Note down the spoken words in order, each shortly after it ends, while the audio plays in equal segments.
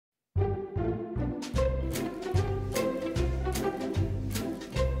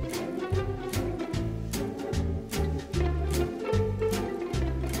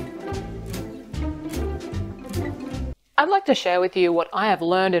I'd like to share with you what I have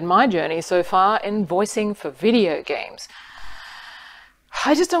learned in my journey so far in voicing for video games.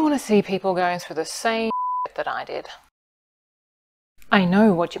 I just don't want to see people going through the same shit that I did. I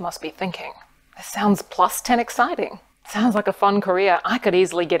know what you must be thinking. This sounds plus 10 exciting. Sounds like a fun career I could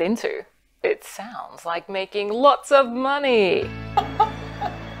easily get into. It sounds like making lots of money.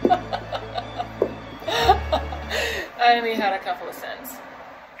 I only had a couple of cents.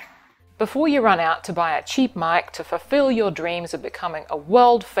 Before you run out to buy a cheap mic to fulfill your dreams of becoming a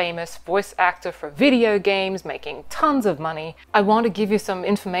world-famous voice actor for video games, making tons of money, I want to give you some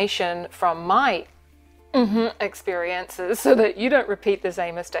information from my experiences so that you don't repeat the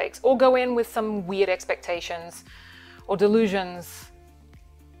same mistakes or go in with some weird expectations or delusions,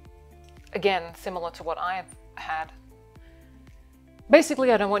 again, similar to what I've had.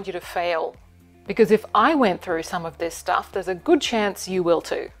 Basically, I don't want you to fail, because if I went through some of this stuff, there's a good chance you will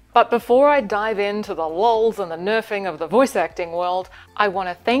too. But before I dive into the lulz and the nerfing of the voice acting world, I want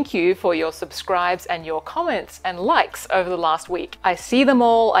to thank you for your subscribes and your comments and likes over the last week. I see them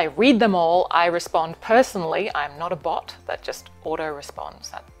all, I read them all, I respond personally. I'm not a bot that just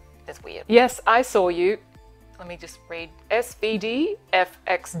auto-responds. That is weird. Yes, I saw you. Let me just read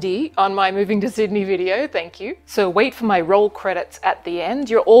SVDFXD on my Moving to Sydney video, thank you. So wait for my roll credits at the end.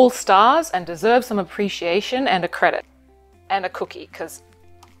 You're all stars and deserve some appreciation and a credit. And a cookie, because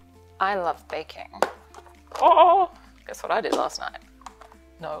I love baking. Oh, guess what I did last night?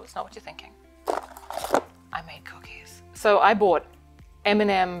 No, it's not what you're thinking. I made cookies. So I bought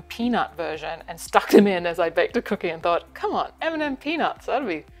M&M peanut version and stuck them in as I baked a cookie and thought, come on, M&M peanuts, that'll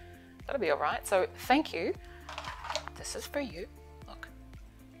be all right. So thank you. This is for you. Look,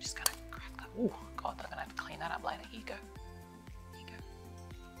 I'm just gonna grab that. Oh God, I'm gonna have to clean that up later. Here you go. Here you go.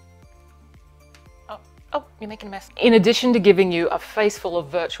 Oh, you're making a mess. In addition to giving you a face full of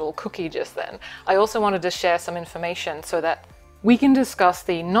virtual cookie just then, I also wanted to share some information so that we can discuss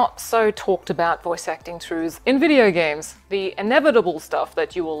the not so talked about voice acting truths in video games, the inevitable stuff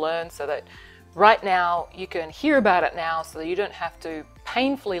that you will learn so that right now you can hear about it now so that you don't have to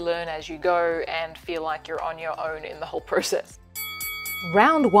painfully learn as you go and feel like you're on your own in the whole process.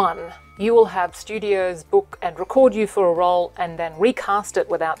 Round one, you will have studios book and record you for a role and then recast it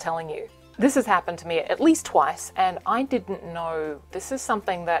without telling you. This has happened to me at least twice, and I didn't know this is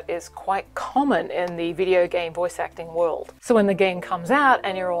something that is quite common in the video game voice acting world. So when the game comes out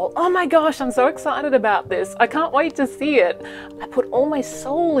and you're all, oh my gosh, I'm so excited about this, I can't wait to see it, I put all my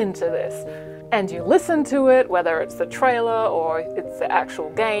soul into this. And you listen to it, whether it's the trailer or it's the actual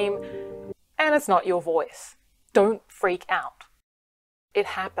game, and it's not your voice. Don't freak out. It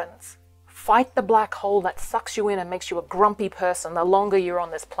happens. Fight the black hole that sucks you in and makes you a grumpy person the longer you're on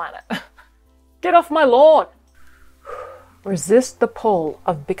this planet. Get off my lawn! Resist the pull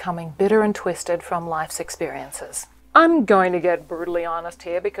of becoming bitter and twisted from life's experiences. I'm going to get brutally honest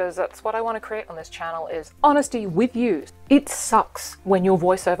here because that's what I want to create on this channel is honesty with you. It sucks when your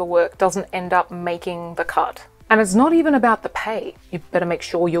voiceover work doesn't end up making the cut. And it's not even about the pay. You better make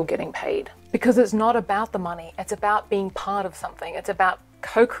sure you're getting paid. Because it's not about the money, it's about being part of something. It's about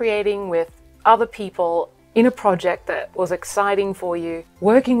co-creating with other people in a project that was exciting for you,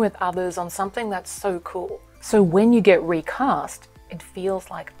 working with others on something that's so cool. So when you get recast, it feels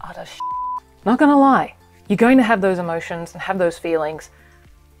like utter shit. Not gonna lie, you're going to have those emotions and have those feelings.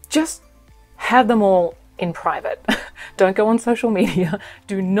 Just have them all in private. Don't go on social media.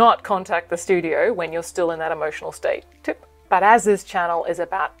 Do not contact the studio when you're still in that emotional state. Tip. But as this channel is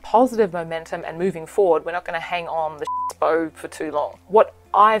about positive momentum and moving forward, we're not going to hang on the bow for too long. What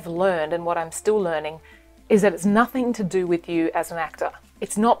I've learned and what I'm still learning is that it's nothing to do with you as an actor.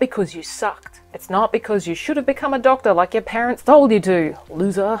 It's not because you sucked. It's not because you should have become a doctor like your parents told you to,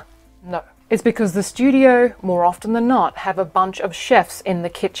 loser. No. It's because the studio, more often than not, have a bunch of chefs in the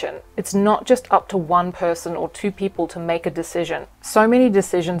kitchen. It's not just up to one person or two people to make a decision. So many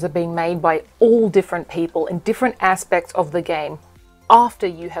decisions are being made by all different people in different aspects of the game after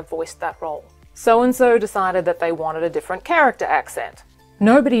you have voiced that role. So-and-so decided that they wanted a different character accent.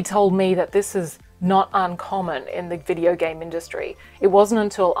 Nobody told me that this is not uncommon in the video game industry. It wasn't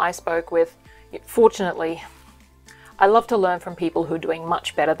until I spoke with, fortunately, I love to learn from people who are doing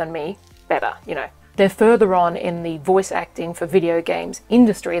much better than me. Better, you know. They're further on in the voice acting for video games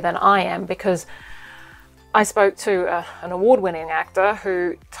industry than I am because I spoke to an award-winning actor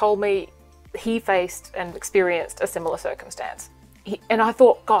who told me he faced and experienced a similar circumstance. And I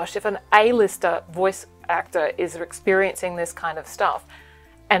thought, gosh, if an A-lister voice actor is experiencing this kind of stuff,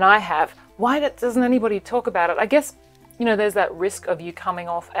 and I have, why doesn't anybody talk about it? I guess, you know, there's that risk of you coming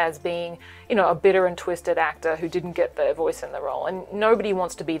off as being, you know, a bitter and twisted actor who didn't get their voice in the role. And nobody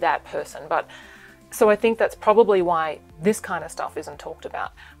wants to be that person. But So I think that's probably why this kind of stuff isn't talked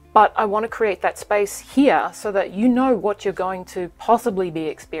about. But I want to create that space here so that you know what you're going to possibly be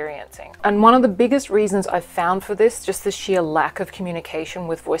experiencing. And one of the biggest reasons I've found for this, just the sheer lack of communication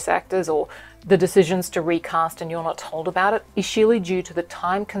with voice actors or the decisions to recast and you're not told about it, is sheerly due to the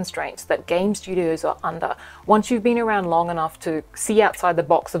time constraints that game studios are under. Once you've been around long enough to see outside the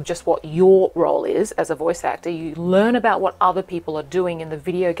box of just what your role is as a voice actor, you learn about what other people are doing in the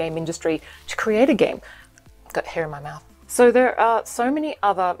video game industry to create a game. I've got hair in my mouth. So there are so many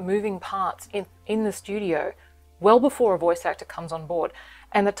other moving parts in the studio well before a voice actor comes on board.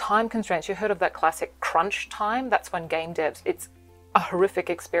 And the time constraints, you heard of that classic crunch time? That's when game devs, it's a horrific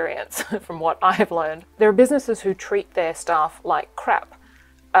experience from what I have learned. There are businesses who treat their staff like crap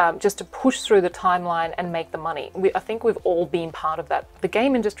just to push through the timeline and make the money. I think we've all been part of that. The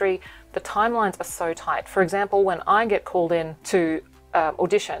game industry, the timelines are so tight. For example, when I get called in to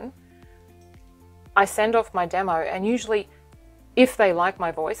audition, I send off my demo, and usually if they like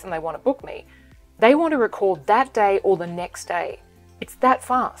my voice and they want to book me, they want to record that day or the next day. It's that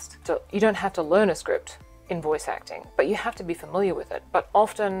fast. So you don't have to learn a script in voice acting, but you have to be familiar with it. But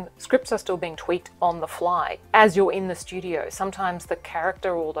often scripts are still being tweaked on the fly as you're in the studio. Sometimes the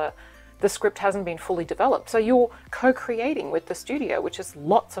character or the script hasn't been fully developed. So you're co-creating with the studio, which is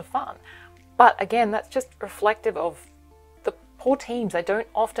lots of fun. But again, that's just reflective of poor teams. They don't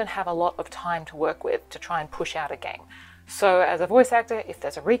often have a lot of time to work with to try and push out a game. So as a voice actor, if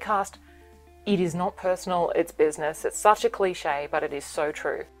there's a recast, it is not personal, it's business. It's such a cliche, but it is so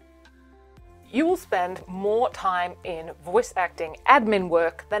true. You will spend more time in voice acting admin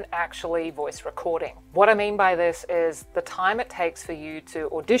work than actually voice recording. What I mean by this is the time it takes for you to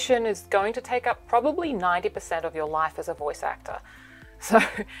audition is going to take up probably 90% of your life as a voice actor. So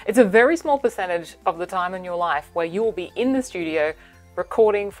it's a very small percentage of the time in your life where you will be in the studio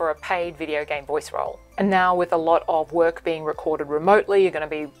recording for a paid video game voice role. And now with a lot of work being recorded remotely, you're going to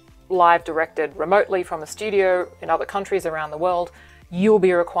be live directed remotely from a studio in other countries around the world, you'll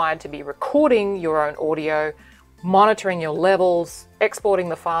be required to be recording your own audio, monitoring your levels, exporting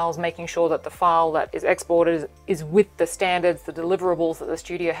the files, making sure that the file that is exported is with the standards, the deliverables that the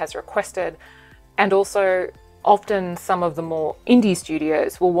studio has requested. And also often some of the more indie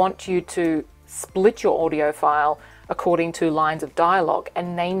studios will want you to split your audio file according to lines of dialogue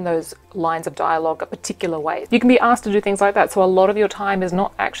and name those lines of dialogue a particular way. You can be asked to do things like that, so a lot of your time is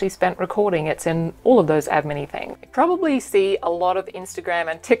not actually spent recording, it's in all of those admin-y things. You probably see a lot of Instagram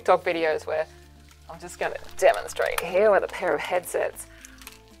and TikTok videos where, I'm just going to demonstrate here with a pair of headsets.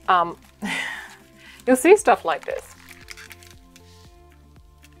 You'll see stuff like this.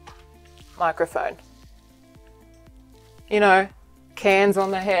 Microphone. You know, cans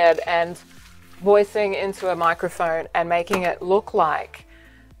on the head and voicing into a microphone and making it look like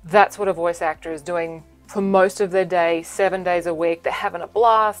that's what a voice actor is doing for most of their day, 7 days a week. They're having a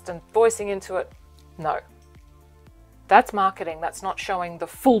blast and voicing into it. No. That's marketing. That's not showing the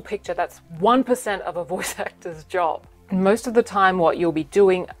full picture. That's 1% of a voice actor's job. Most of the time what you'll be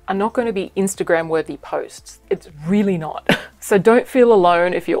doing are not going to be Instagram-worthy posts. It's really not. So don't feel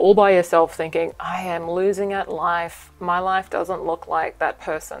alone if you're all by yourself thinking, I am losing at life. My life doesn't look like that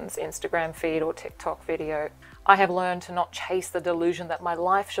person's Instagram feed or TikTok video. I have learned to not chase the delusion that my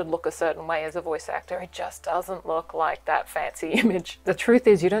life should look a certain way as a voice actor. It just doesn't look like that fancy image. The truth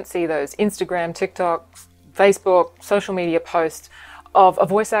is you don't see those Instagram, TikTok, Facebook, social media posts of a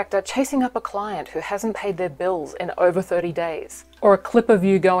voice actor chasing up a client who hasn't paid their bills in over 30 days. Or a clip of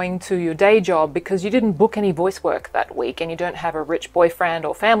you going to your day job because you didn't book any voice work that week and you don't have a rich boyfriend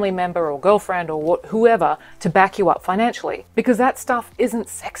or family member or girlfriend or whoever to back you up financially. Because that stuff isn't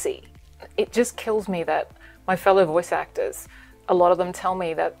sexy. It just kills me that my fellow voice actors, a lot of them tell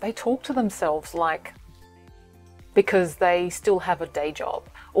me that they talk to themselves like because they still have a day job,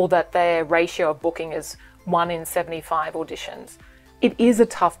 or that their ratio of booking is 1 in 75 auditions. It is a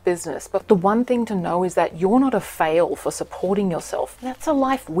tough business, but the one thing to know is that you're not a fail for supporting yourself. That's a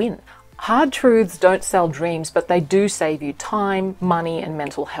life win. Hard truths don't sell dreams, but they do save you time, money, and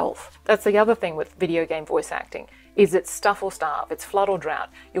mental health. That's the other thing with video game voice acting, is it's stuff or starve, it's flood or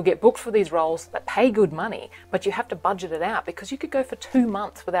drought. You'll get booked for these roles that pay good money, but you have to budget it out because you could go for 2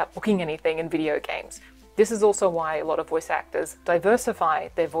 months without booking anything in video games. This is also why a lot of voice actors diversify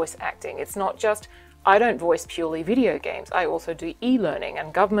their voice acting. It's not just, I don't voice purely video games. I also do e-learning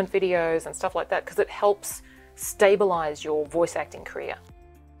and government videos and stuff like that because it helps stabilize your voice acting career.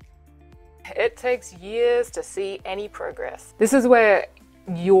 It takes years to see any progress. This is where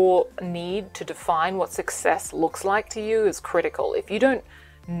your need to define what success looks like to you is critical. If you don't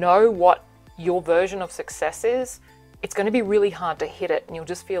know what your version of success is, it's going to be really hard to hit it and you'll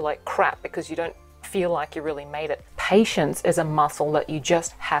just feel like crap because you don't feel like you really made it. Patience is a muscle that you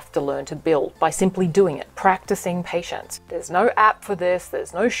just have to learn to build by simply doing it, practicing patience. There's no app for this,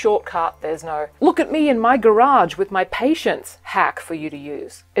 there's no shortcut, there's no look at me in my garage with my patience hack for you to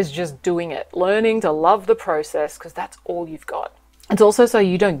use. It's just doing it, learning to love the process, because that's all you've got. It's also so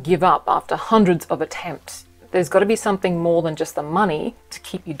you don't give up after hundreds of attempts. There's got to be something more than just the money to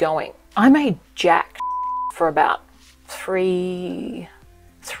keep you going. I made jack for about three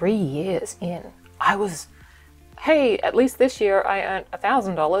years in. I was, hey, at least this year I earned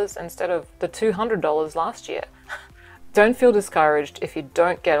 $1,000 instead of the $200 last year. Don't feel discouraged if you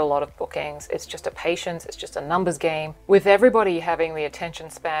don't get a lot of bookings. It's just a patience, it's just a numbers game. With everybody having the attention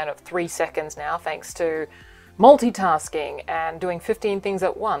span of 3 seconds now, thanks to multitasking and doing 15 things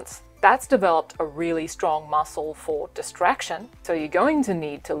at once, that's developed a really strong muscle for distraction. So you're going to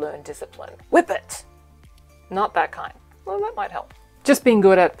need to learn discipline. Whip it! Not that kind. Well, that might help. Just being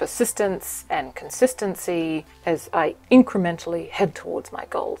good at persistence and consistency as I incrementally head towards my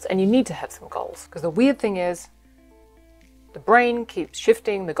goals. And you need to have some goals, because the weird thing is the brain keeps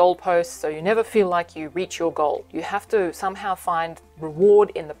shifting the goalposts, so you never feel like you reach your goal. You have to somehow find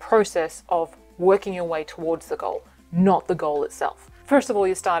reward in the process of working your way towards the goal, not the goal itself. First of all,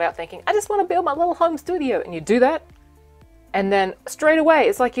 you start out thinking, I just want to build my little home studio, and you do that. And then straight away,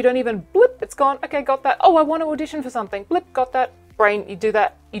 it's like you don't even blip, it's gone, okay, got that. Oh, I want to audition for something, blip, got that. Brain, you do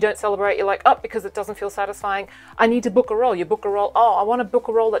that, you don't celebrate, you're like, oh, because it doesn't feel satisfying. I need to book a role. You book a role, oh, I want to book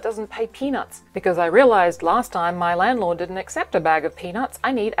a role that doesn't pay peanuts. Because I realized last time my landlord didn't accept a bag of peanuts,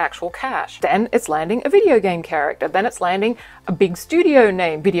 I need actual cash. Then it's landing a video game character. Then it's landing a big studio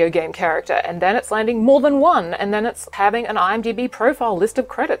name video game character. And then it's landing more than one. And then it's having an IMDb profile list of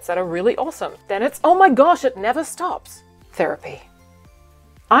credits that are really awesome. Then it's, oh my gosh, it never stops. Therapy.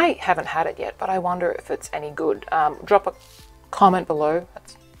 I haven't had it yet, but I wonder if it's any good. Drop a comment below.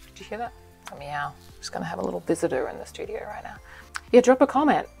 Did you hear that? A meow. I'm just going to have a little visitor in the studio right now. Yeah, drop a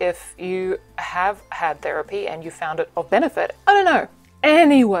comment if you have had therapy and you found it of benefit. I don't know.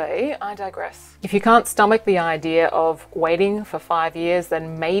 Anyway, I digress. If you can't stomach the idea of waiting for 5 years,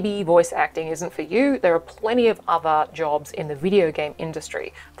 then maybe voice acting isn't for you. There are plenty of other jobs in the video game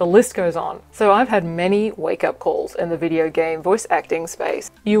industry. The list goes on. So I've had many wake-up calls in the video game voice acting space.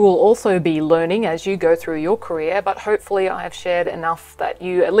 You will also be learning as you go through your career, but hopefully I have shared enough that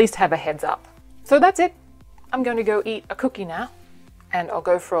you at least have a heads up. So that's it. I'm going to go eat a cookie now, and I'll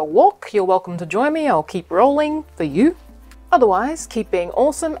go for a walk. You're welcome to join me. I'll keep rolling for you. Otherwise, keep being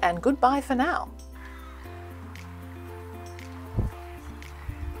awesome and goodbye for now.